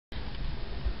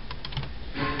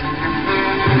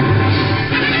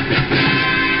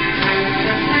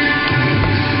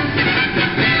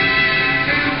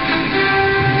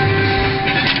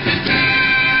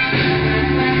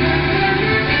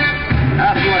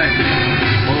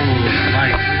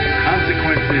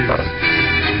consequences.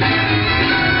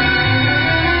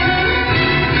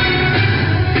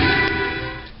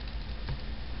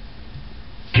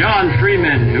 John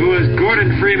Freeman, who was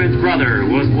Gordon Freeman's brother,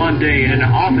 was one day in an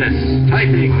office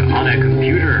typing on a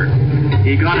computer.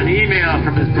 He got an email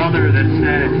from his brother that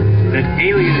said that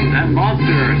aliens and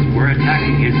monsters were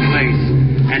attacking his place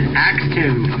and asked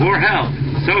him for help.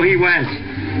 So he went.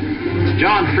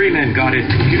 John Freeman got his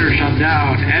computer shut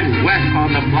down and went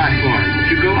on the platform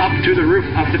to go up to the roof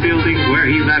of the building where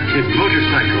he left his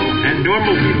motorcycle and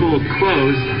normal people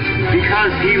clothes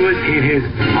because he was in his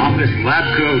office lab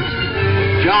coat.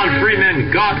 John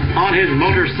Freeman got on his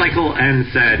motorcycle and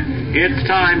said, "It's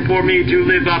time for me to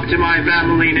live up to my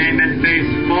family name and face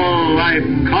full life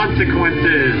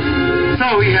consequences."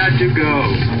 So he had to go.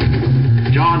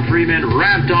 John Freeman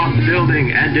ramped off the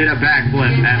building and did a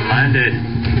backflip and landed.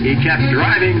 He kept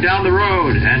driving down the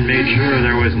road and made sure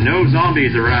there was no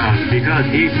zombies around because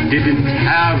he didn't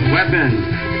have weapons.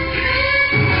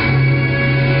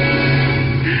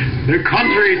 The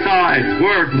countryside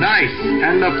were nice,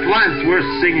 and the plants were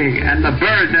singing, and the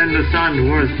birds and the sun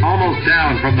was almost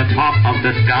down from the top of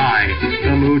the sky.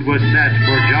 The mood was set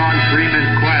for John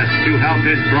Freeman's quest to help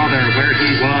his brother where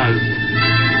he was.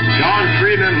 John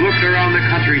Freeman looked around the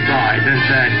countryside and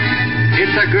said,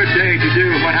 "It's a good day to do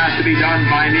what has to be done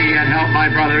by me and help my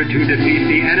brother to defeat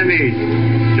the enemies."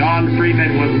 John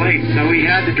Freeman was late, so he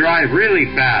had to drive really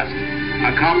fast.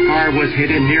 A cop car was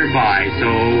hidden nearby, so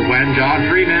when John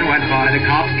Freeman went by, the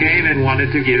cops came and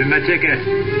wanted to give him a ticket.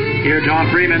 Here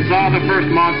John Freeman saw the first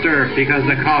monster because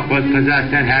the cop was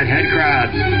possessed and had head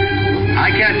crabs. "I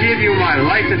can't give you my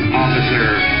license,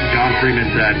 officer," John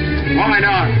Freeman said. "Why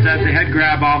not?" said the head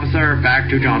crab officer back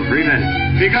to John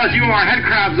Freeman. "Because you are head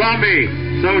crab zombie."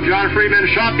 So John Freeman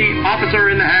shot the officer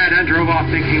in the head and drove off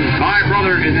thinking, "My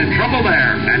brother is in trouble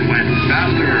there," and went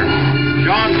faster.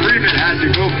 John Freeman had to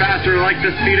go faster like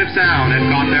the speed of sound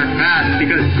and got there fast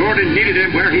because Gordon needed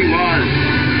him where he was.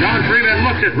 John Freeman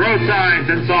looked at road signs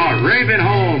and saw Raven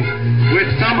Home with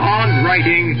some odd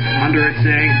writing under it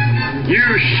saying, "You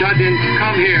shouldn't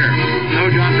come here."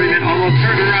 So John Freeman almost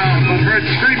turned around but heard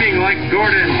screaming like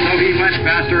Gordon, so he went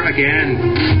faster again.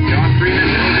 John Freeman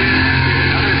pulled in, did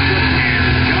another flip and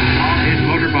jumped off his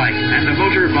motorbike, and the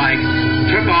motorbike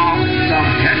took off some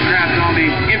head crab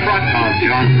zombies in front of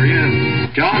John Freeman.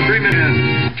 John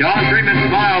Freeman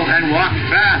smiled and walked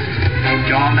fast.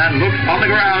 John then looked on the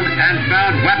ground and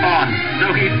found weapons,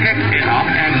 so he picked it up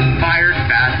and fired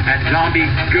fast at zombie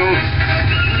ghosts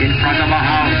in front of a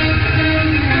house.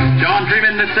 John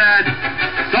Freeman said,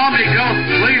 "Zombie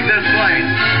ghosts, leave this place."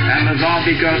 And the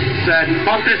zombie ghosts said,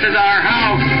 "But this is our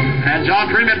house." And John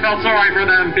Freeman felt sorry for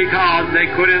them because they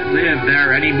couldn't live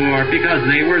there anymore because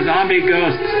they were zombie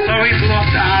ghosts. So he blew up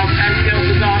the house and killed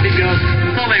the zombie ghosts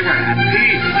so they were at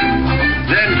peace.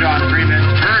 Then John Freeman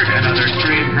heard another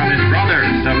scream from his brother,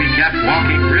 so he kept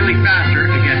walking really faster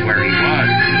to get where he was.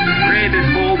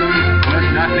 Raven Holden was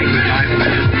nothing besides the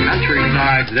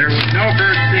countryside. There was no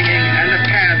birds singing, and the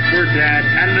cats were dead,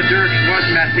 and the dirt was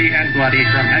messy and bloody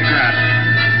from head crabs.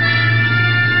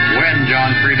 When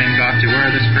John Freeman got to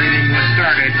where the screaming was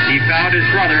started, he found his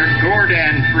brother,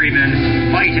 Gordon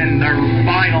Freeman, fighting the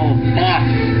final boss.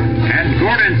 And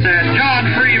Gordon said,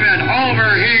 "John Freeman,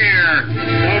 over here!"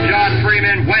 So John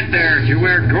Freeman went there to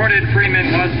where Gordon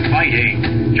Freeman was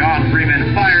fighting. John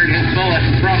Freeman fired his bullet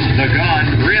from the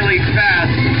gun really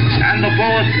fast, and the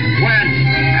bullets went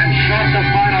and shot the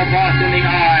final boss in the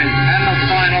eyes, and the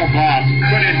final boss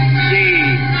couldn't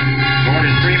see.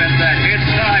 Gordon Freeman said, "It's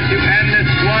time to end this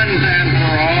once and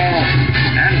for all,"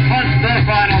 and punched the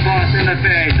final boss in the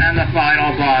face, and the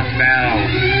final boss fell.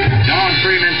 John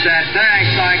Freeman said,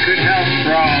 "Thanks, I could help,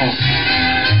 bro."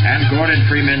 And Gordon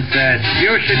Freeman said,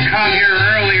 "You should come here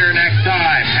earlier next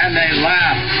time," and they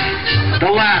laughed. The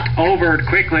laugh overed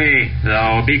quickly,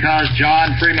 though, because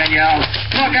John Freeman yelled,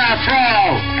 "Look out,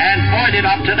 bro!" and pointed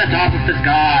up to the top of the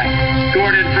sky.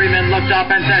 Gordon Freeman looked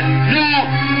up and said, "No!"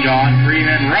 John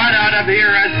Freeman, "Run out of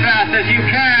here as fast as you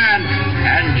can!"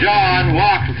 And John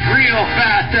walked real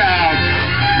fast out.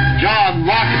 John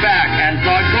walked back and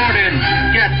saw Gordon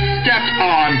get stepped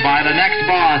on by the next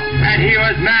boss, and he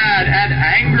was mad and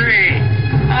angry.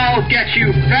 "I'll get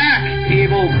you back,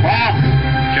 evil boss!"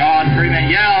 John Freeman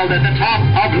yelled at the top